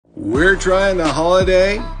We're trying the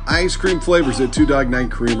holiday ice cream flavors at Two Dog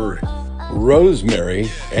Night Creamery. Rosemary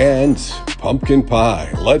and pumpkin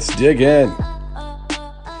pie. Let's dig in.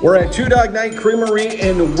 We're at Two Dog Night Creamery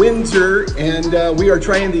in Windsor, and we are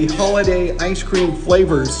trying the holiday ice cream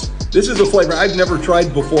flavors. This is a flavor I've never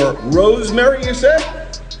tried before. Rosemary, you said?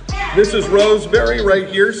 Yeah. This is rosemary right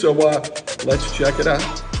here, so let's check it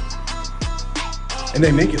out. And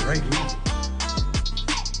they make it right here.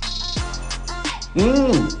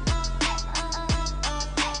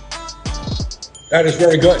 That is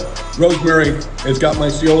very good. Rosemary has got my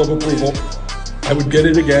seal of approval. I would get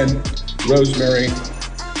it again. Rosemary.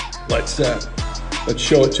 Let's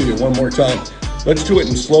show it to you one more time. Let's do it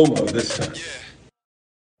in slow-mo this time.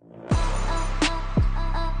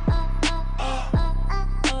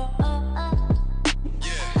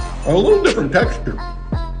 A little different texture.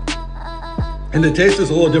 And the taste is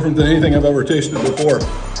a little different than anything I've ever tasted before.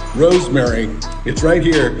 Rosemary, it's right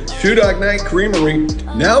here. Two Dog Night Creamery.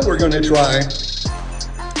 Now we're gonna try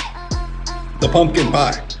the pumpkin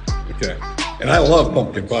pie. Okay, and I love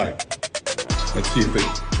pumpkin pie. Let's see if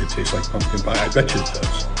it tastes like pumpkin pie. I bet you it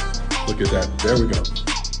does. Look at that, there we go.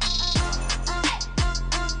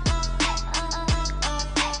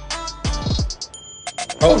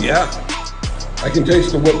 Oh yeah, I can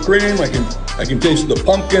taste the whipped cream, I can taste the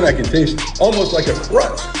pumpkin, I can taste almost like a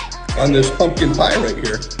crust on this pumpkin pie right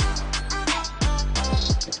here.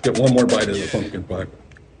 Let's get one more bite of the pumpkin pie.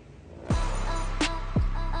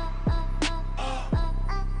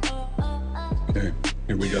 Okay,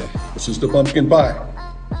 here we go. This is the pumpkin pie.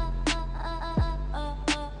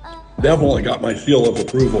 Definitely got my seal of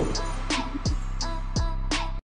approval.